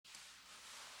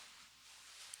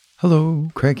Hello,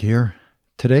 Craig here.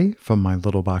 Today, from my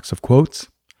little box of quotes,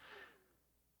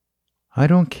 I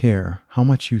don't care how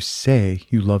much you say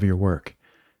you love your work.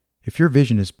 If your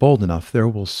vision is bold enough, there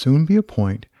will soon be a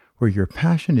point where your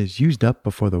passion is used up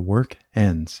before the work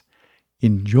ends.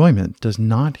 Enjoyment does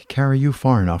not carry you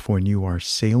far enough when you are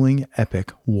sailing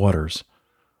epic waters.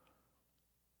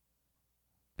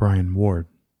 Bryan Ward.